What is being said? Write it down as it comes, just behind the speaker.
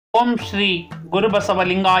ಓಂ ಶ್ರೀ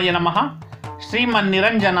ಗುರುಬಸವಲಿಂಗಾಯ ನಮಃ.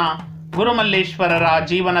 ಶ್ರೀಮನ್ನಿರಂಜನ ಗುರುಮಲ್ಲೇಶ್ವರರ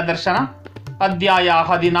ಜೀವನ ದರ್ಶನ, ಅಧ್ಯಾಯ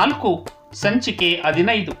 14, ಸಂಚಿಕೆ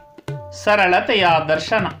 15, ಸರಳತೆಯ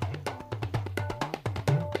ದರ್ಶನ.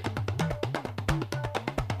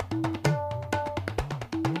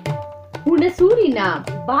 ಹುಣಸೂರಿನ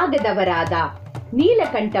ಭಾಗದವರಾದ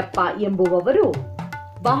ನೀಲಕಂಠಪ್ಪ ಎಂಬುವವರು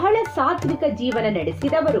ಬಹಳ ಸಾತ್ವಿಕ ಜೀವನ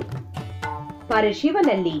ನಡೆಸಿದವರು.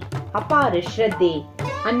 ಪರಶಿವನಲ್ಲಿ ಅಪಾರ ಶ್ರದ್ಧೆ,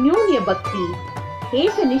 ಅನ್ಯೋನ್ಯ ಭಕ್ತಿ,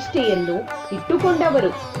 ಏಕನಿಷ್ಠೆಯನ್ನು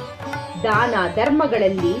ಇಟ್ಟುಕೊಂಡವರು. ದಾನ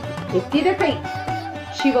ಧರ್ಮಗಳಲ್ಲಿ ಎತ್ತಿದ ಕೈ.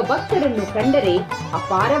 ಶಿವಭಕ್ತರನ್ನು ಕಂಡರೆ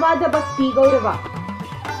ಅಪಾರವಾದ ಭಕ್ತಿ ಗೌರವ.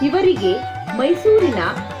 ಇವರಿಗೆ ಮೈಸೂರಿನ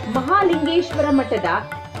ಮಹಾಲಿಂಗೇಶ್ವರ ಮಠದ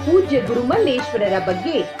ಪೂಜ್ಯ ಗುರುಮಲ್ಲೇಶ್ವರರ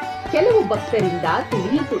ಬಗ್ಗೆ ಕೆಲವು ಭಕ್ತರಿಂದ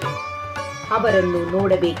ತಿಳಿಯಿತು. ಅವರನ್ನು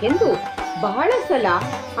ನೋಡಬೇಕೆಂದು ಬಹಳ ಸಲ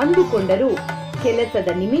ಅಂದುಕೊಂಡರೂ ಕೆಲಸದ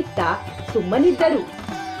ನಿಮಿತ್ತ ಸುಮ್ಮನಿದ್ದರು.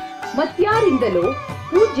 ಮತ್ಯಾರಿಂದಲೂ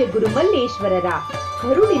ಪೂಜ್ಯ ಗುರುಮಲ್ಲೇಶ್ವರರ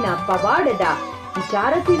ಕರುಳಿನ ಪವಾಡದ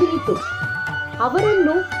ವಿಚಾರ ತಿಳಿಯಿತು.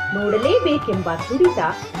 ಅವರನ್ನು ನೋಡಲೇಬೇಕೆಂಬ ತುಡಿತ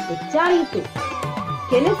ಹೆಚ್ಚಾಯಿತು.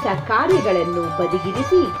 ಕೆಲಸ ಕಾರ್ಯಗಳನ್ನು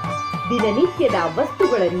ಬದಿಗಿರಿಸಿ ದಿನನಿತ್ಯದ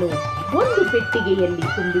ವಸ್ತುಗಳನ್ನು ಒಂದು ಪೆಟ್ಟಿಗೆಯಲ್ಲಿ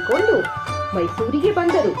ತುಂಬಿಕೊಂಡು ಮೈಸೂರಿಗೆ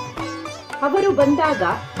ಬಂದರು. ಅವರು ಬಂದಾಗ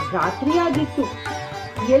ರಾತ್ರಿಯಾಗಿತ್ತು.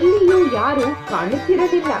 ಎಲ್ಲಿಯೂ ಯಾರೂ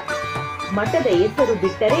ಕಾಣುತ್ತಿರಲಿಲ್ಲ. ಮಠದ ಹೆಸರು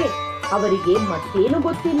ಬಿಟ್ಟರೆ ಅವರಿಗೆ ಮತ್ತೇನು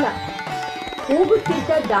ಗೊತ್ತಿಲ್ಲ.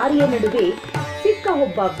 ಹೋಗುತ್ತಿದ್ದ ದಾರಿಯ ನಡುವೆ ಸಿಕ್ಕ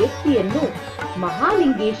ಒಬ್ಬ ವ್ಯಕ್ತಿಯನ್ನು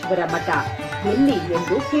ಮಹಾಲಿಂಗೇಶ್ವರ ಮಠ ಎಲ್ಲಿ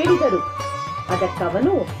ಎಂದು ಕೇಳಿದರು.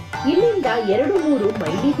 ಅದಕ್ಕವನು ಇಲ್ಲಿಂದ 2-3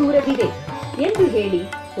 ಮೈಲಿ ದೂರವಿದೆ ಎಂದು ಹೇಳಿ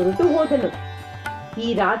ಹೊರಟು ಹೋದನು. ಈ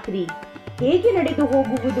ರಾತ್ರಿ ಹೇಗೆ ನಡೆದು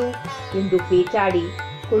ಹೋಗುವುದು ಎಂದು ಪೇಚಾಡಿ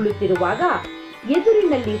ಕೊಳ್ಳುತ್ತಿರುವಾಗ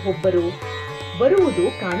ಎದುರಿನಲ್ಲಿ ಒಬ್ಬರು ಬರುವುದು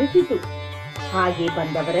ಕಾಣಿಸಿತು. ಹಾಗೆ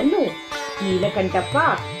ಬಂದವರನ್ನು ನೀಲಕಂಠಪ್ಪ,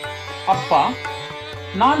 ಅಪ್ಪ,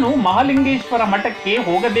 ನಾನು ಮಹಾಲಿಂಗೇಶ್ವರ ಮಠಕ್ಕೆ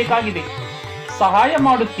ಹೋಗಬೇಕಾಗಿದೆ, ಸಹಾಯ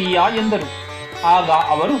ಮಾಡುತ್ತೀಯಾ ಎಂದರು. ಆಗ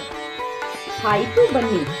ಅವರು, ಆಯ್ತು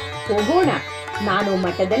ಬನ್ನಿ ಹೋಗೋಣ, ನಾನು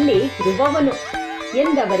ಮಠದಲ್ಲೇ ಇರುವವನು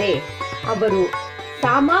ಎಂದವರೇ ಅವರು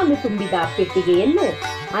ಸಾಮಾನು ತುಂಬಿದ ಪೆಟ್ಟಿಗೆಯನ್ನು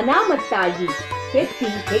ಅನಾಮತ್ತಾಗಿ ಎತ್ತಿ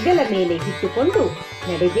ಹೆಗಲ ಮೇಲೆ ಇಟ್ಟುಕೊಂಡು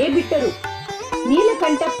ನಡೆದೇ ಬಿಟ್ಟರು.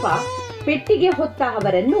 ನೀಲಕಂಠಪ್ಪ ಪೆಟ್ಟಿಗೆ ಹೊತ್ತ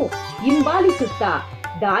ಅವರನ್ನು ಹಿಂಬಾಲಿಸುತ್ತಾ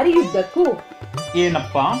ದಾರಿಯುದ್ದಕ್ಕೂ,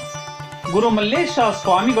 ಏನಪ್ಪ, ಗುರುಮಲ್ಲೇಶ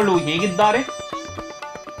ಸ್ವಾಮಿಗಳು ಹೇಗಿದ್ದಾರೆ?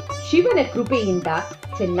 ಶಿವನ ಕೃಪೆಯಿಂದ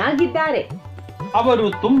ಚೆನ್ನಾಗಿದ್ದಾರೆ. ಅವರು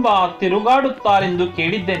ತುಂಬಾ ತಿರುಗಾಡುತ್ತಾರೆಂದು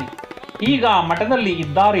ಕೇಳಿದ್ದೇನೆ. ಈಗ ಮಠದಲ್ಲಿ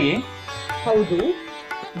ಇದ್ದಾರೆಯೇ? ಹೌದು,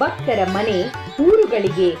 ಭಕ್ತರ ಮನೆ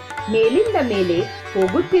ಊರುಗಳಿಗೆ ಮೇಲಿಂದ ಮೇಲೆ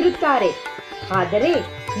ಹೋಗುತ್ತಿರುತ್ತಾರೆ. ಆದರೆ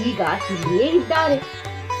ಈಗ ಇಲ್ಲಿಯೇ ಇದ್ದಾರೆ.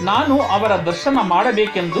 ನಾನು ಅವರ ದರ್ಶನ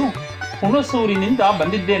ಮಾಡಬೇಕೆಂದು ಹುಣಸೂರಿನಿಂದ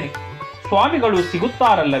ಬಂದಿದ್ದೇನೆ. ಸ್ವಾಮಿಗಳು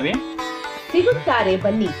ಸಿಗುತ್ತಾರಲ್ಲವೇ? ಸಿಗುತ್ತಾರೆ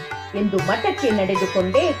ಬನ್ನಿ ಎಂದು ಮಠಕ್ಕೆ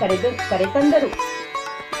ನಡೆದುಕೊಂಡೇ ಕರೆತಂದರು.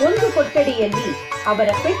 ಒಂದು ಕೊಠಡಿಯಲ್ಲಿ ಅವರ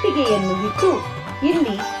ಪೆಟ್ಟಿಗೆಯನ್ನು ಇಟ್ಟು,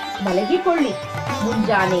 ಇಲ್ಲಿ ಮಲಗಿಕೊಳ್ಳಿ,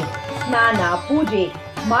 ಮುಂಜಾನೆ ಸ್ನಾನ ಪೂಜೆ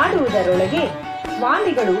ಮಾಡುವುದರೊಳಗೆ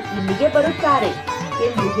ಸ್ವಾಮಿಗಳು ಇಲ್ಲಿಗೆ ಬರುತ್ತಾರೆ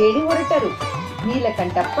ಎಂದು ಹೇಳಿ ಹೊರಟರು.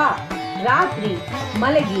 ನೀಲಕಂಠಪ್ಪ ರಾತ್ರಿ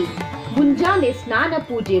ಮಲಗಿ ಮುಂಜಾನೆ ಸ್ನಾನ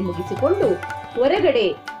ಪೂಜೆ ಮುಗಿಸಿಕೊಂಡು ಹೊರಗಡೆ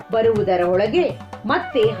ಬರುವುದರ ಒಳಗೆ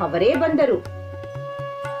ಮತ್ತೆ ಅವರೇ ಬಂದರು.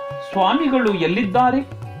 ಸ್ವಾಮಿಗಳು ಎಲ್ಲಿದ್ದಾರೆ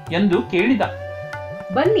ಎಂದು ಕೇಳಿದ.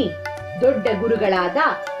 ಬನ್ನಿ, ದೊಡ್ಡ ಗುರುಗಳಾದ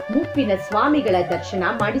ಮುಪ್ಪಿನ ಸ್ವಾಮಿಗಳ ದರ್ಶನ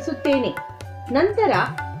ಮಾಡಿಸುತ್ತೇನೆ, ನಂತರ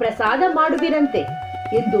ಪ್ರಸಾದ ಮಾಡುವಿರಂತೆ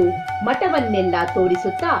ಎಂದು ಮಠವನ್ನೆಲ್ಲ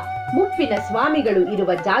ತೋರಿಸುತ್ತಾ ಮುಪ್ಪಿನ ಸ್ವಾಮಿಗಳು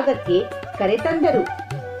ಇರುವ ಜಾಗಕ್ಕೆ ಕರೆತಂದರು.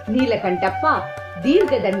 ನೀಲಕಂಠಪ್ಪ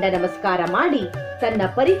ದೀರ್ಘದಂಡ ನಮಸ್ಕಾರ ಮಾಡಿ ತನ್ನ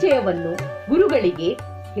ಪರಿಚಯವನ್ನು ಗುರುಗಳಿಗೆ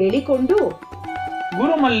ಹೇಳಿಕೊಂಡು,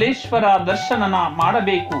 ಗುರುಮಲ್ಲೇಶ್ವರ ದರ್ಶನ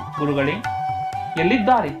ಮಾಡಬೇಕು ಗುರುಗಳೇ,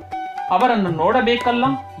 ಎಲ್ಲಿದ್ದಾರೆ? ಅವರನ್ನು ನೋಡಬೇಕಲ್ಲ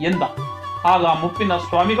ಎಂದ. ಆಗ ಮುಪ್ಪಿನ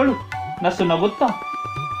ಸ್ವಾಮಿಗಳು ನಸು ನಗುತ್ತಾ,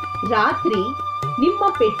 ರಾತ್ರಿ ನಿಮ್ಮ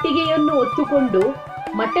ಪೆಟ್ಟಿಗೆಯನ್ನು ಹೊತ್ತುಕೊಂಡು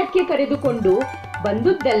ಮಠಕ್ಕೆ ಕರೆದುಕೊಂಡು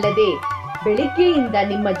ಬಂದುದಲ್ಲದೆ ಬೆಳಿಗ್ಗೆಯಿಂದ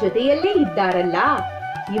ನಿಮ್ಮ ಜೊತೆಯಲ್ಲೇ ಇದ್ದಾರಲ್ಲ,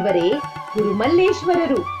 ಇವರೇ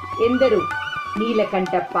ಗುರುಮಲ್ಲೇಶ್ವರರು ಎಂದರು.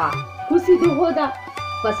 ನೀಲಕಂಠಪ್ಪ ಕುಸಿದು ಹೋದ.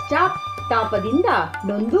 ಪಶ್ಚಾತ್ತಾಪದಿಂದ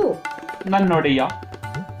ನೊಂದು, ನನ್ನೊಡೆಯ,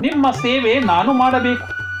 ನಿಮ್ಮ ಸೇವೆ ನಾನು ಮಾಡಬೇಕು.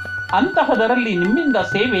 ಅಂತಹದರಲ್ಲಿ ನಿಮ್ಮಿಂದ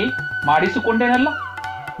ಸೇವೆ ಮಾಡಿಸಿಕೊಂಡೆನಲ್ಲ,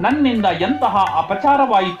 ನನ್ನಿಂದ ಎಂತಹ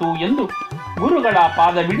ಅಪಚಾರವಾಯಿತು ಎಂದು ಗುರುಗಳ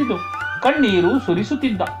ಪಾದವಿಡಿದು ಕಣ್ಣೀರು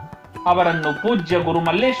ಸುರಿಸುತ್ತಿದ್ದ. ಅವರನ್ನು ಪೂಜ್ಯ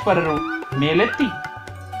ಗುರುಮಲ್ಲೇಶ್ವರರು ಮೇಲೆತ್ತಿ,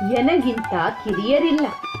 ಎನಗಿಂತ ಕಿರಿಯರಿಲ್ಲ,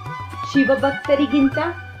 ಶಿವಭಕ್ತರಿಗಿಂತ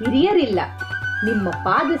ಹಿರಿಯರಿಲ್ಲ. ನಿಮ್ಮ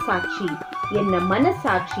ಪಾದ ಸಾಕ್ಷಿ, ಎನ್ನ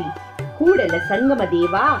ಮನಸ್ಸಾಕ್ಷಿ, ಕೂಡಲ ಸಂಗಮ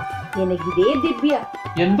ದೇವಾ, ಎನಗಿದೇ ದಿವ್ಯ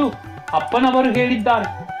ಎಂದು ಅಪ್ಪನವರು ಹೇಳಿದ್ದಾರೆ.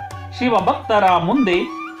 ಶಿವಭಕ್ತರ ಮುಂದೆ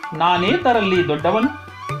ನಾನೇ ತರಲ್ಲಿ ದೊಡ್ಡವನು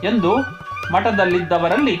ಎಂದು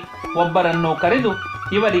ಮಠದಲ್ಲಿದ್ದವರಲ್ಲಿ ಒಬ್ಬರನ್ನು ಕರೆದು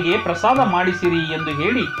ಇವರಿಗೆ ಪ್ರಸಾದ ಮಾಡಿಸಿರಿ ಎಂದು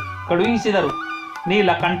ಹೇಳಿ ಕಳುಹಿಸಿದರು.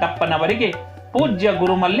 ನೀಲಕಂಠಪ್ಪನವರಿಗೆ ಪೂಜ್ಯ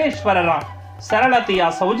ಗುರುಮಲ್ಲೇಶ್ವರರ ಸರಳತೆಯ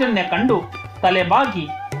ಸೌಜನ್ಯ ಕಂಡು ತಲೆಬಾಗಿ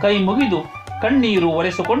ಕೈ ಮುಗಿದು ಕಣ್ಣೀರು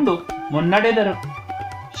ಒರೆಸಿಕೊಂಡು ಮುನ್ನಡೆದರು.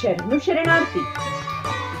 ಶರಣು ಶರಣಾರ್ಥಿ.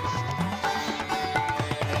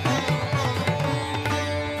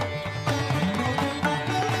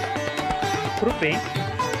 ಕೃಪೆ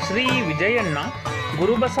ಶ್ರೀ ವಿಜಯಣ್ಣ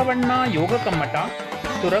ಗುರುಬಸವಣ್ಣ ಯೋಗ ಕಮ್ಮಟ,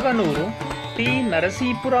 ತುರಗನೂರು, ಟಿ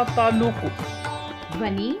ನರಸೀಪುರ ತಾಲೂಕು.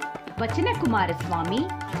 ಧ್ವನಿ ವಚನ ಕುಮಾರಸ್ವಾಮಿ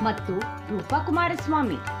ಮತ್ತು ರೂಪಾ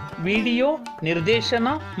ಕುಮಾರಸ್ವಾಮಿ. ವಿಡಿಯೋ ನಿರ್ದೇಶನ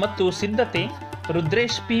ಮತ್ತು ಸಿದ್ಧತೆ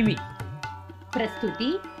ರುದ್ರೇಶ್ ಪಿವಿ. ಪ್ರಸ್ತುತಿ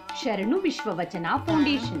ಶರಣು ವಿಶ್ವ ವಚನ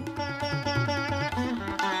ಫೌಂಡೇಶನ್.